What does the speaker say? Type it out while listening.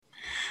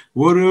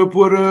What up,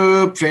 what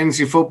up?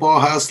 Fantasy Football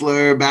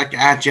Hustler back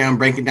at you. I'm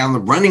breaking down the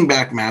running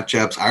back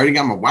matchups. I already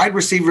got my wide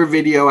receiver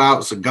video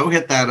out, so go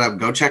hit that up.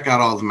 Go check out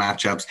all the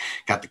matchups.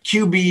 Got the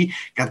QB,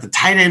 got the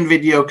tight end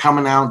video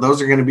coming out.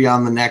 Those are going to be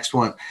on the next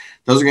one.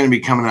 Those are going to be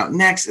coming out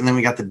next. And then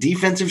we got the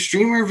defensive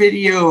streamer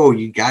video.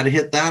 You got to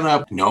hit that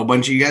up. I know a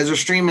bunch of you guys are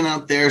streaming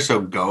out there, so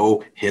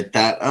go hit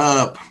that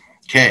up.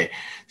 Okay.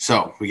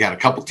 So we got a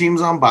couple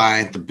teams on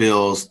bye, the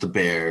Bills, the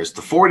Bears,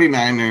 the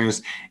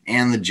 49ers,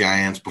 and the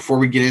Giants. Before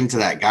we get into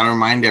that, got to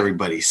remind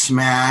everybody,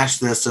 smash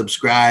the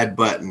subscribe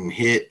button,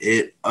 hit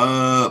it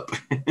up,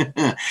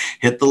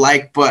 hit the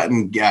like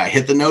button,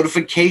 hit the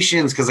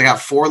notifications because I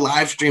got 4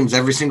 live streams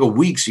every single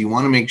week. So you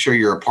want to make sure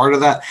you're a part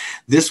of that.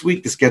 This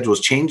week, the schedule is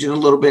changing a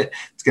little bit.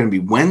 It's going to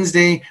be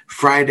Wednesday,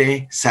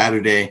 Friday,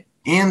 Saturday,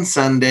 and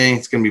Sunday.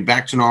 It's going to be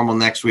back to normal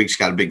next week. It's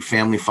got a big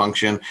family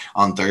function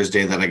on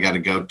Thursday that I got to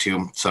go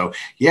to. So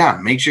yeah,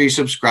 make sure you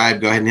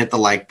subscribe. Go ahead and hit the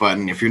like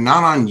button. If you're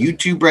not on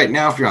YouTube right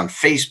now, if you're on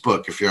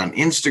Facebook, if you're on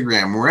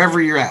Instagram, wherever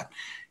you're at,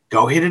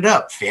 go hit it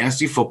up.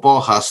 Fantasy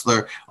Football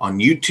Hustler on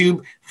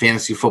YouTube,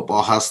 Fantasy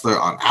Football Hustler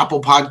on Apple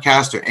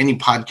Podcast or any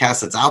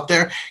podcast that's out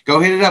there. Go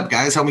hit it up,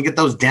 guys. Help me get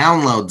those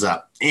downloads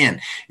up.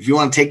 And if you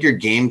want to take your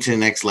game to the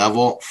next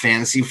level,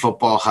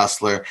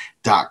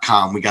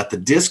 fantasyfootballhustler.com. We got the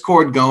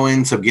Discord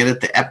going, so get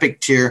it the Epic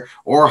tier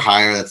or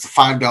higher. That's the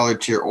 $5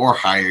 tier or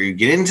higher. You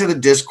get into the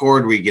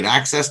Discord where you get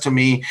access to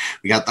me.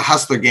 We got the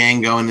Hustler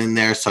Gang going in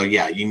there. So,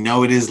 yeah, you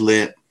know it is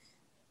lit.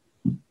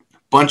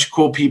 Bunch of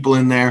cool people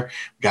in there.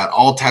 We got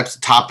all types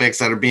of topics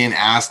that are being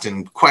asked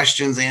and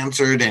questions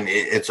answered, and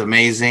it's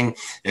amazing.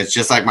 It's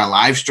just like my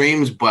live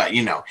streams, but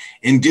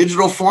in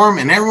digital form,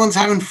 and everyone's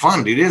having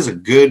fun. Dude, it is a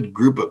good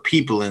group of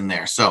people in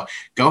there. So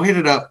go hit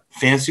it up,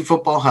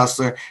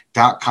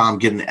 fantasyfootballhustler.com.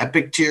 Get an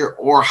Epic tier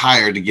or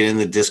higher to get in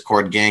the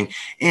Discord gang.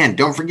 And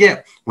don't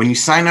forget, when you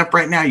sign up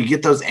right now, you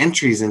get those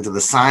entries into the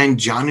signed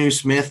Jonnu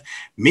Smith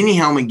mini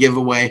helmet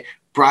giveaway,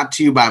 brought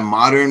to you by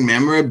Modern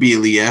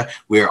Memorabilia.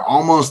 We're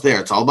almost there.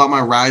 It's all about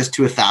my rise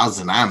to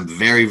 1,000. I'm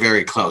very,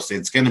 very close.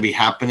 It's going to be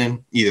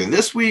happening either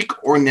this week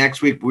or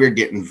next week. We're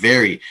getting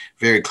very,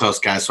 very close,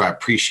 guys, so I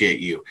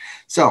appreciate you.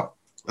 So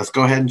let's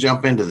go ahead and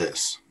jump into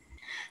this.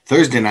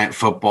 Thursday night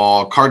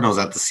football, Cardinals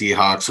at the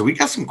Seahawks. So we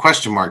got some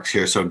question marks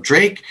here. So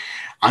Drake,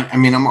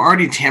 I'm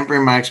already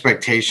tampering my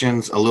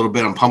expectations a little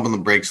bit. I'm pumping the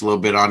brakes a little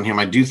bit on him.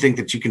 I do think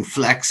that you can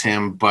flex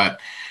him, but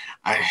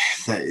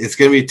it's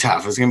going to be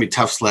tough. It's going to be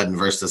tough sledding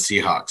versus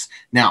the Seahawks.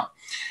 Now,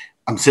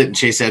 I'm sitting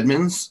Chase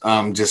Edmonds.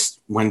 Just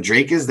when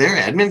Drake is there,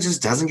 Edmonds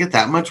just doesn't get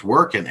that much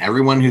work. And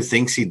everyone who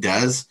thinks he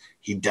does,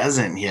 he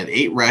doesn't. He had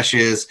 8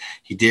 rushes.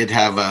 He did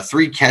have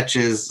 3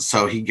 catches.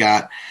 So he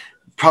got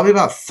probably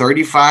about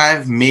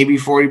 35, maybe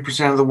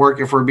 40% of the work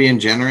if we're being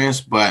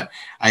generous. But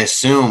I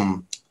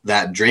assume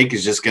that Drake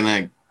is just going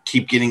to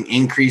keep getting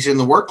increase in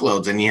the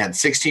workloads. And he had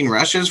 16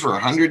 rushes for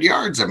 100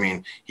 yards. I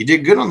mean, he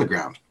did good on the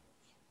ground.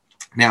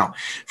 Now,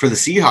 for the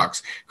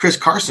Seahawks, Chris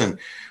Carson,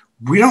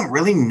 we don't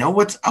really know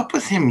what's up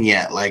with him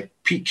yet. Like,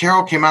 Pete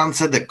Carroll came out and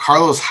said that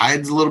Carlos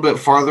Hyde's a little bit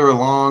farther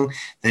along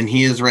than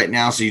he is right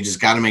now, so you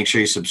just got to make sure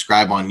you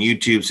subscribe on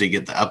YouTube so you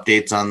get the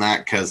updates on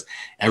that because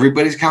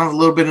everybody's kind of a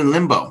little bit in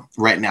limbo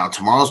right now.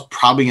 Tomorrow's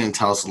probably going to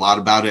tell us a lot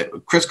about it.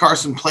 If Chris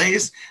Carson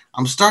plays,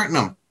 I'm starting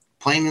him,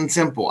 plain and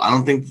simple. I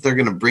don't think that they're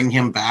going to bring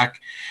him back,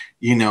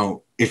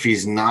 if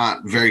he's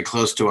not very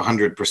close to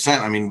 100%.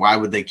 I mean, why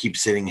would they keep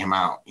sitting him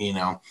out,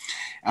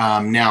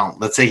 Now,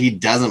 let's say he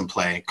doesn't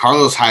play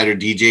Carlos Hyde or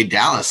DJ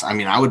Dallas. I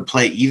mean, I would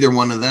play either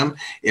one of them.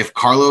 If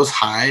Carlos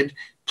Hyde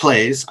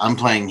plays, I'm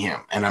playing him,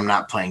 and I'm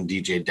not playing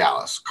DJ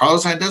Dallas.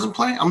 Carlos Hyde doesn't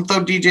play, I'm going to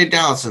throw DJ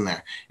Dallas in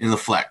there in the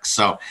flex.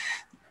 So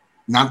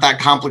not that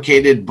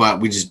complicated,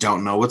 but we just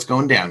don't know what's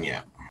going down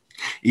yet.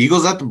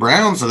 Eagles at the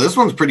Browns. So this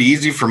one's pretty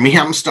easy for me.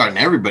 I'm starting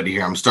everybody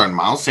here. I'm starting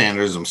Miles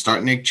Sanders. I'm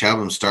starting Nick Chubb.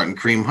 I'm starting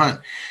Kareem Hunt.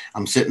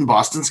 I'm sitting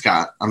Boston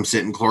Scott. I'm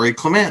sitting Corey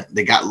Clement.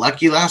 They got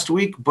lucky last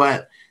week,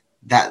 but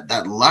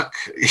that luck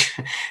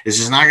is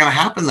just not going to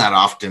happen that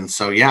often.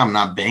 So, yeah, I'm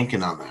not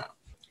banking on that.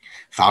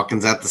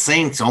 Falcons at the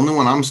Saints. The only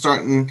one I'm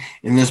starting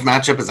in this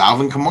matchup is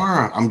Alvin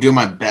Kamara. I'm doing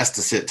my best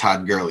to sit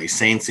Todd Gurley.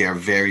 Saints, they are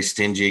very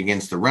stingy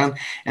against the run.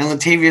 And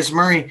Latavius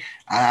Murray,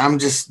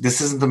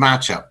 this isn't the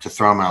matchup to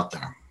throw him out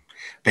there.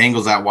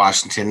 Bengals at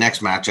Washington. Next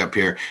matchup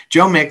here.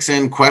 Joe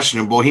Mixon,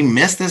 questionable. He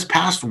missed this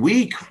past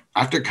week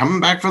after coming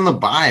back from the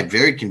bye.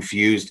 Very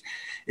confused.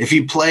 If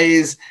he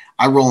plays,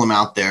 I roll him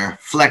out there.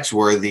 Flex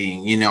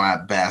worthy,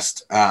 at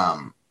best.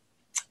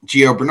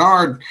 Gio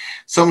Bernard,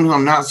 someone who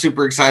I'm not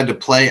super excited to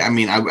play. I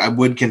mean, I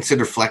would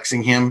consider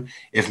flexing him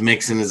if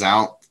Mixon is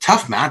out.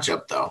 Tough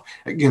matchup, though,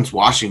 against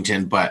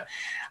Washington, but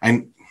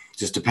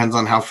just depends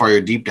on how far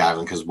you're deep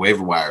diving because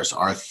waiver wires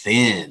are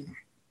thin.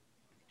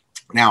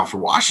 Now, for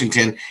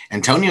Washington,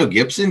 Antonio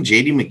Gibson,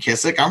 J.D.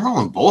 McKissick, I'm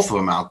rolling both of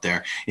them out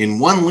there. In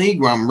one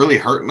league where I'm really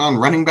hurting on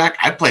running back,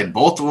 I played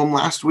both of them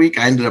last week.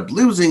 I ended up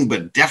losing,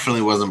 but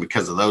definitely wasn't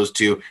because of those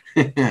two.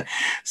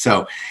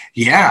 So,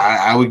 yeah,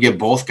 I would get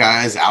both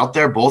guys out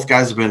there. Both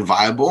guys have been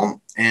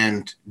viable.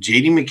 And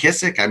J.D.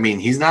 McKissick, I mean,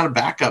 he's not a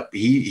backup.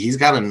 He's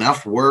got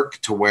enough work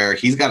to where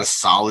he's got a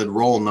solid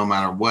role no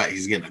matter what.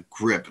 He's getting a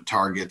grip of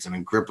targets and a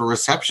grip of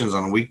receptions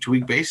on a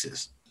week-to-week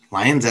basis.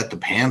 Lions at the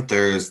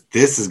Panthers.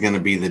 This is going to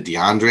be the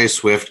DeAndre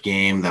Swift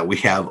game that we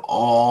have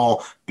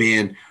all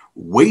been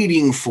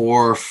waiting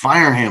for.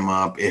 Fire him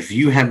up. If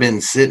you have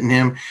been sitting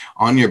him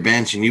on your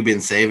bench and you've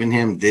been saving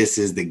him, this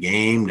is the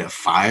game to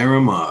fire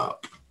him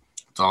up.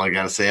 That's all I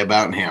got to say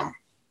about him.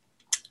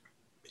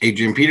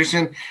 Adrian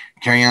Peterson,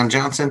 Kerryon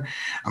Johnson.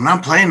 I'm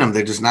not playing them.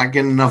 They're just not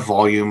getting enough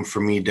volume for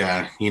me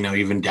to,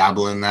 even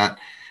dabble in that.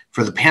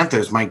 For the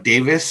Panthers, Mike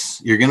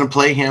Davis, you're going to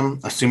play him,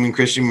 assuming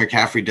Christian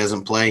McCaffrey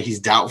doesn't play. He's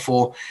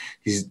doubtful.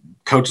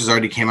 Coaches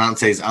already came out and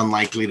say he's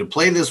unlikely to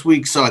play this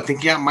week. So I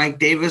think you got Mike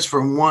Davis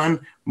for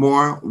one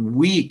more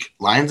week.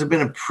 Lions have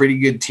been a pretty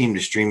good team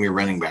to stream your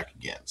running back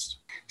against.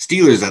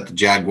 Steelers at the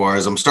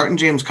Jaguars. I'm starting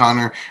James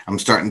Conner. I'm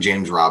starting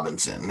James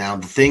Robinson. Now,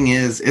 the thing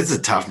is, it's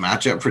a tough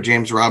matchup for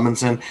James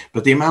Robinson,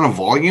 but the amount of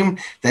volume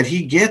that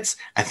he gets,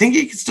 I think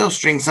he can still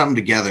string something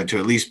together to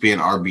at least be an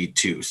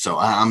RB2. So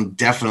I'm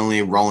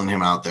definitely rolling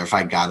him out there if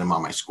I got him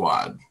on my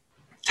squad.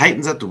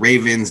 Titans at the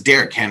Ravens.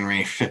 Derrick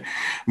Henry,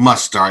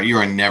 must start. You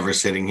are never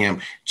sitting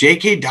him.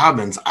 J.K.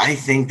 Dobbins, I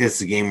think this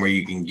is a game where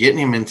you can get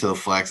him into the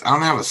flex. I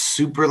don't have a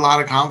super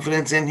lot of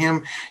confidence in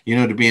him,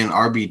 to be an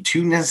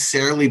RB2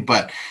 necessarily,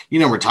 but,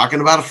 we're talking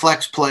about a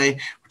flex play.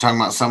 We're talking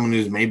about someone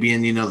who's maybe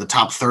in, the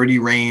top 30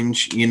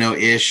 range,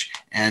 ish.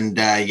 And,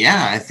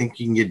 I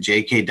think you can get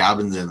J.K.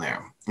 Dobbins in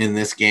there. In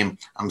this game,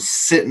 I'm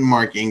sitting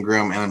Mark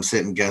Ingram and I'm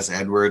sitting Gus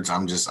Edwards.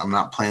 I'm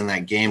not playing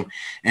that game.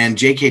 And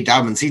J.K.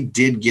 Dobbins, he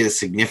did get a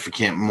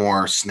significantly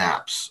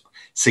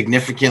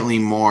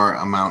more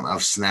amount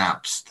of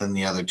snaps than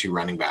the other two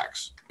running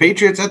backs.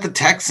 Patriots at the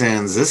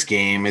Texans. This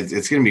game,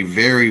 it's going to be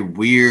very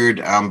weird,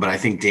 but I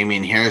think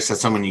Damian Harris,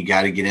 that's someone you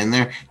got to get in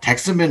there.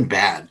 Texans have been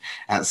bad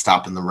at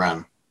stopping the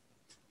run.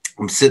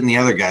 I'm sitting the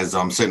other guys,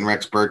 though. I'm sitting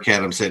Rex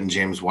Burkhead. I'm sitting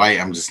James White.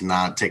 I'm just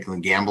not taking the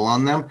gamble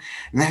on them.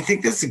 And I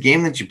think that's the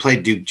game that you play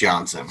Duke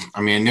Johnson.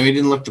 I mean, I know he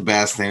didn't look the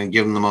best. They didn't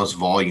give him the most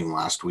volume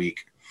last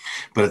week.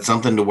 But it's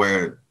something to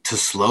where to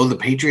slow the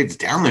Patriots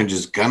down, they're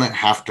just going to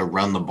have to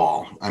run the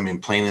ball. I mean,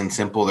 plain and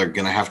simple, they're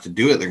going to have to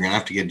do it. They're going to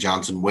have to get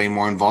Johnson way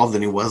more involved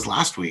than he was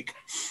last week.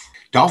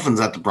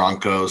 Dolphins at the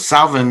Broncos.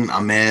 Salvon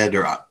Ahmed,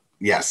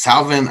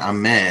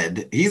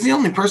 he's the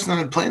only person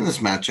that would play in this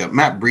matchup.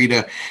 Matt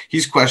Breida,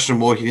 he's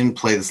questionable. He didn't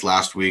play this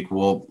last week.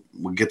 We'll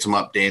get some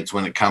updates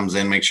when it comes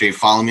in. Make sure you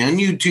follow me on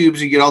YouTube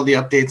so you get all the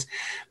updates.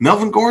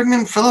 Melvin Gordon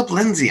and Phillip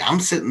Lindsay, I'm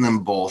sitting them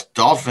both.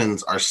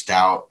 Dolphins are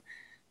stout.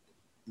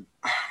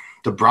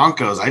 The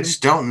Broncos, I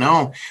just don't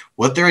know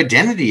what their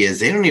identity is.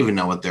 They don't even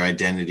know what their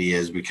identity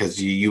is because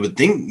you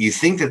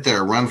think that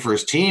they're a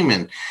run-first team,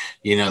 and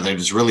they're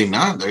just really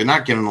not. They're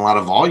not giving a lot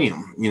of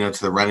volume,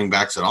 to the running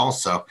backs at all.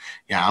 So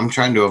yeah, I'm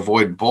trying to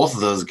avoid both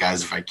of those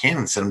guys if I can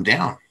and sit them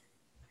down.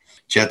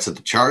 Jets at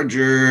the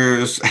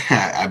Chargers.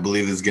 I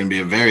believe this is going to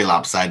be a very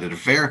lopsided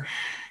affair.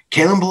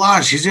 Kalen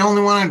Ballage, he's the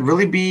only one I'd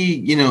really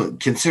be,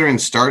 considering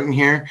starting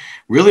here.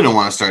 Really don't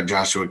want to start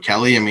Joshua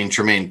Kelly. I mean,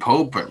 Tremaine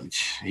Pope,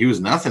 he was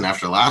nothing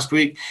after last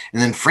week.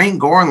 And then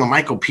Frank Gore and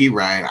LaMichael P.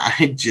 Ryan,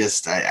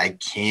 I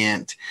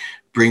can't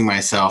bring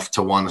myself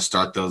to want to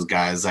start those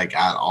guys at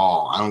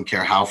all. I don't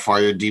care how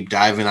far you're deep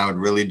diving. I would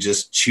really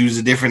just choose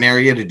a different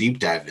area to deep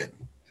dive in.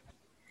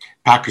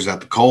 Packers at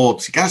the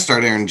Colts. You got to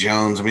start Aaron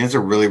Jones. I mean, it's a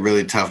really,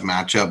 really tough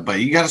matchup, but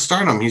you got to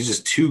start him. He's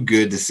just too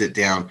good to sit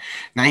down.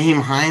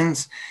 Nyheim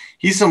Hines,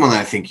 he's someone that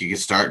I think you could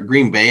start.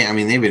 Green Bay, I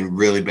mean, they've been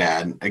really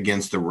bad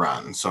against the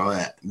run. So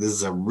this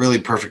is a really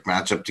perfect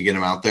matchup to get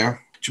him out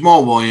there.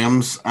 Jamal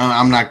Williams,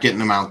 I'm not getting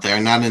him out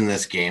there. Not in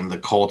this game. The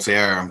Colts,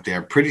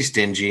 they're pretty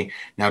stingy.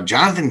 Now,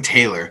 Jonathan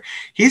Taylor,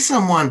 he's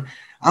someone,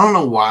 I don't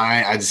know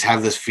why. I just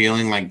have this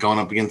feeling like going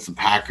up against the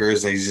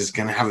Packers that he's just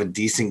going to have a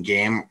decent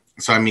game.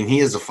 So, I mean, he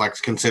is a flex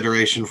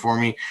consideration for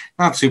me.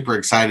 Not super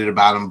excited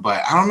about him,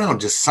 but I don't know.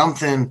 Just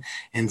something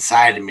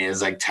inside of me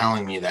is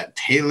telling me that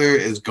Taylor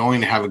is going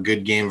to have a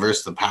good game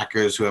versus the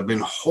Packers, who have been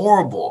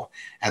horrible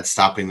at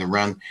stopping the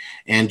run.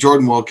 And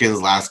Jordan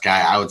Wilkins, last guy,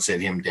 I would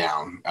sit him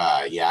down.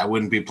 I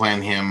wouldn't be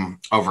playing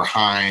him over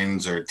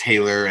Hines or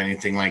Taylor or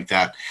anything like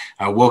that.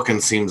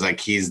 Wilkins seems like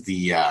he's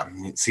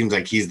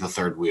the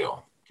third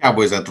wheel.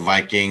 Cowboys at the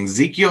Vikings.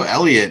 Ezekiel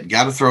Elliott,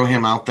 got to throw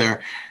him out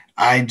there.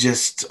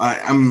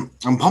 I'm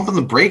pumping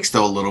the brakes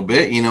though a little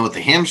bit, with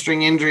the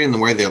hamstring injury and the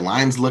way their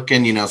line's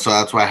looking, so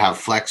that's why I have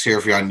flex here.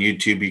 If you're on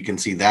YouTube, you can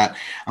see that.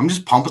 I'm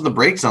just pumping the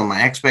brakes on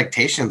my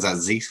expectations that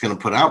Zeke's going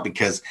to put out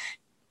because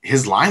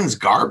his line's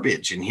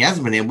garbage and he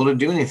hasn't been able to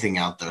do anything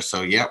out there.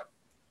 So, yep,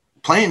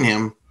 playing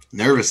him,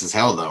 nervous as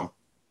hell though.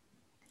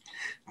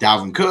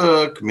 Dalvin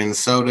Cook,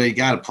 Minnesota, you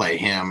got to play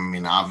him. I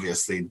mean,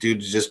 obviously,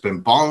 dude's just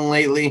been balling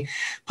lately.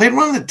 Played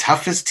one of the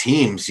toughest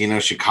teams,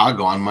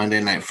 Chicago on Monday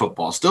Night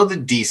Football. Still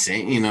did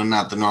decent,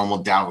 not the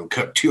normal Dalvin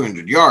Cook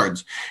 200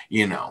 yards,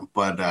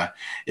 but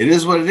it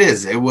is what it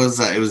is. It was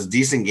a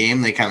decent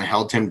game. They kind of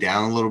held him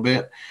down a little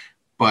bit,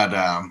 but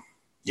I'm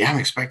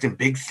expecting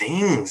big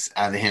things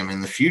out of him in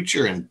the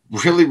future and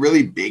really,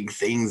 really big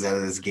things out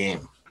of this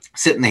game.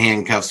 Sitting the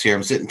handcuffs here.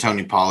 I'm sitting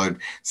Tony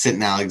Pollard,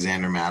 sitting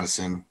Alexander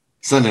Madison.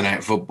 Sunday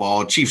Night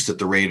Football, Chiefs at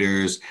the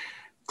Raiders.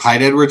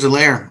 Clyde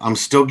Edwards-Helaire, I'm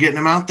still getting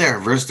him out there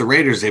versus the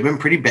Raiders. They've been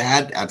pretty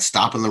bad at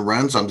stopping the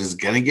run, so I'm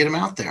just going to get him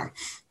out there.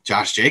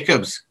 Josh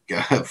Jacobs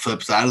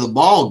flips out of the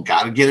ball.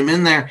 Got to get him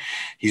in there.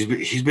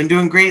 He's been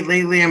doing great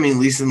lately. I mean, at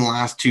least in the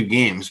last 2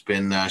 games,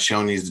 been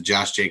showing he's the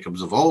Josh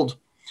Jacobs of old.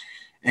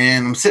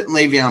 And I'm sitting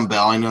Le'Veon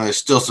Bell. I know there's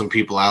still some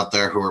people out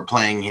there who are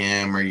playing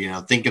him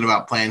or, thinking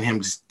about playing him.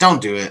 Just don't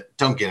do it.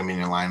 Don't get him in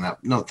your lineup.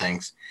 No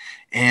thanks.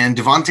 And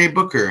Devontae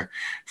Booker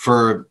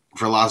for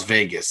Las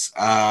Vegas.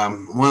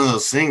 One of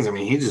those things, I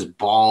mean, he just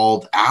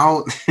balled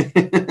out.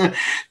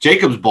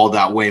 Jacobs balled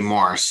out way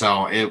more.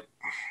 So it's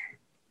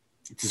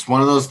just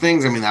one of those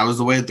things. I mean, that was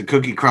the way that the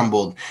cookie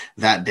crumbled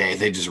that day.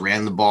 They just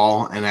ran the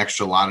ball an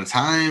extra lot of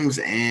times.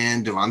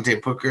 And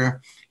Devontae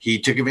Booker, he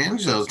took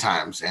advantage of those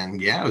times.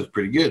 And, it was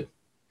pretty good.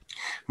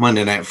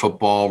 Monday Night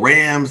Football,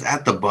 Rams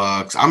at the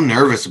Bucks. I'm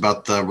nervous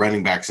about the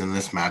running backs in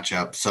this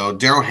matchup. So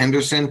Darrell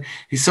Henderson,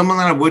 he's someone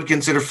that I would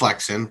consider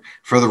flexing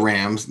for the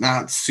Rams.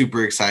 Not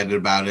super excited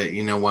about it,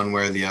 one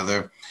way or the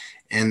other.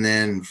 And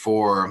then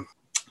for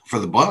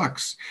the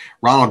Bucks,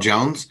 Ronald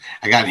Jones,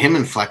 I got him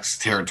in flex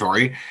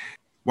territory.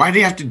 Why did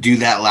he have to do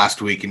that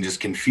last week and just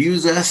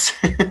confuse us?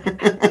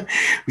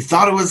 We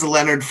thought it was the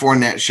Leonard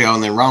Fournette show,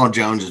 and then Ronald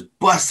Jones just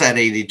busts that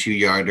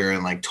 82-yarder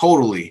and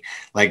totally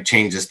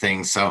changes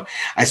things. So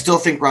I still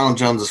think Ronald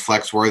Jones is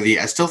flex worthy.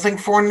 I still think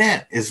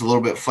Fournette is a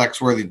little bit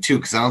flex worthy too,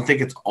 because I don't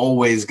think it's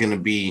always going to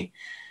be,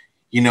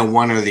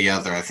 one or the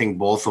other. I think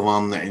both of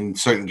them in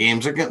certain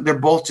games they're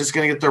both just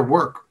going to get their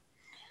work.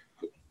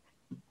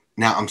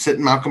 Now I'm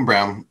sitting Malcolm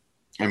Brown.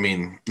 I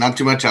mean, not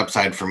too much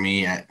upside for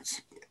me.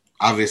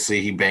 Obviously,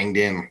 he banged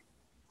in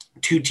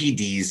 2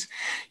 TDs,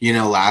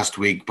 last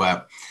week,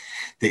 but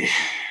the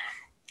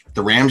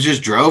Rams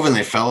just drove and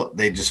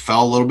they just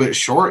fell a little bit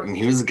short, and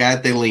he was the guy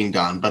that they leaned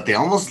on. But they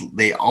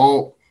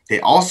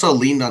also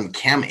leaned on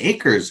Cam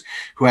Akers,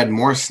 who had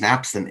more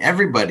snaps than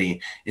everybody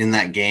in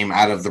that game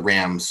out of the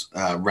Rams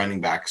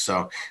running back. So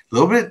a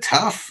little bit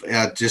tough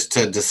just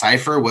to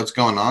decipher what's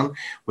going on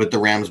with the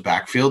Rams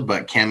backfield.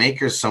 But Cam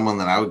Akers is someone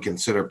that I would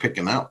consider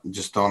picking up and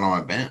just throwing on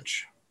my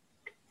bench.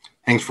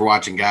 Thanks for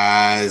watching,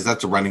 guys.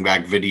 That's a running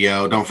back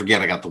video. Don't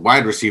forget, I got the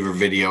wide receiver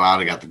video out.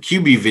 I got the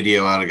QB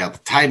video out. I got the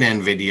tight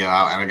end video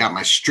out. And I got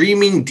my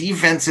streaming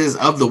defenses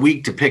of the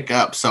week to pick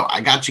up. So I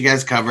got you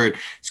guys covered.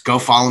 Just go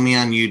follow me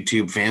on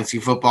YouTube, Fantasy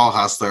Football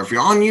Hustler. If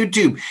you're on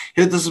YouTube,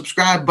 hit the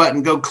subscribe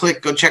button. Go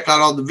check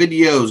out all the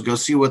videos. Go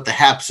see what the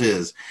haps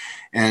is.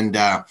 And,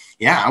 I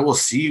will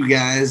see you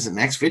guys in the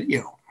next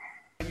video.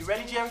 Are you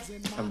ready, Jerry?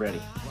 I'm ready.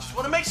 Just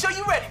want to make sure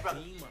you're ready, brother.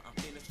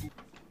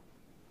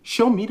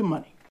 Show me the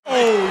money.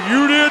 Oh,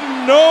 you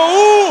didn't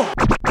know?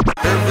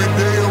 Every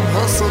day I'm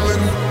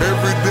hustling,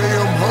 every day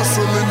I'm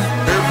hustling,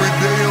 every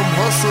day I'm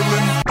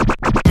hustling.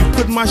 You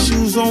put my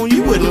shoes on,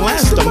 you wouldn't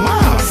last a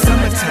mile.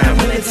 Summertime,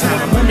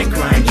 wintertime, I'm on the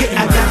grind.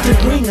 Yeah, I got the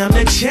ring, I'm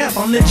the champ,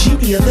 I'm the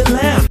genie of the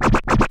lamp.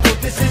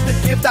 This is the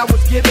gift I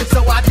was given,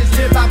 so I just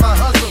live by my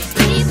hustle.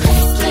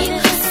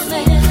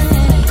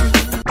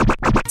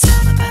 It's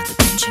all about the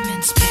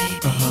Benjamins,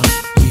 babe.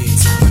 Yeah.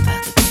 It's all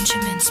about the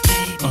Benjamins,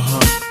 babe.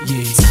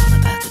 Yeah. It's all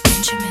about the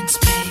Benjamins,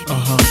 babe.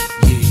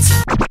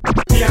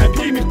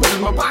 VIP me put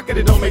in my pocket,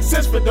 it don't make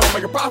sense, but don't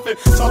make a profit.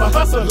 So I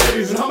hustle,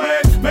 ladies and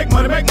homies. Make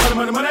money, money,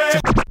 money, money.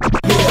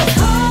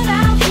 Call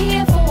out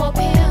here for a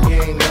pill.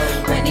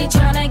 When he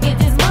tryna get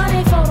this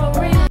money for the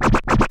real.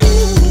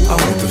 I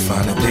want to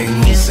find a thing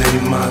to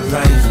save my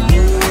life.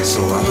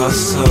 So I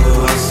hustle.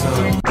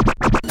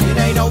 It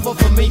ain't over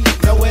for me.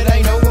 No, it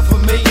ain't over for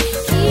me.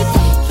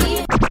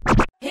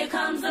 Here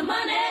comes the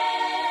money.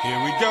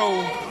 Here we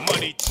go.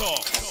 Money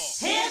talk.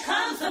 Here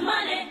comes the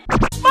money.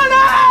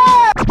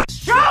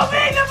 Show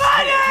me the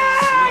money!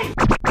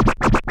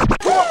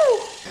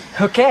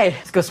 Okay,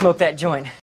 let's go smoke that joint.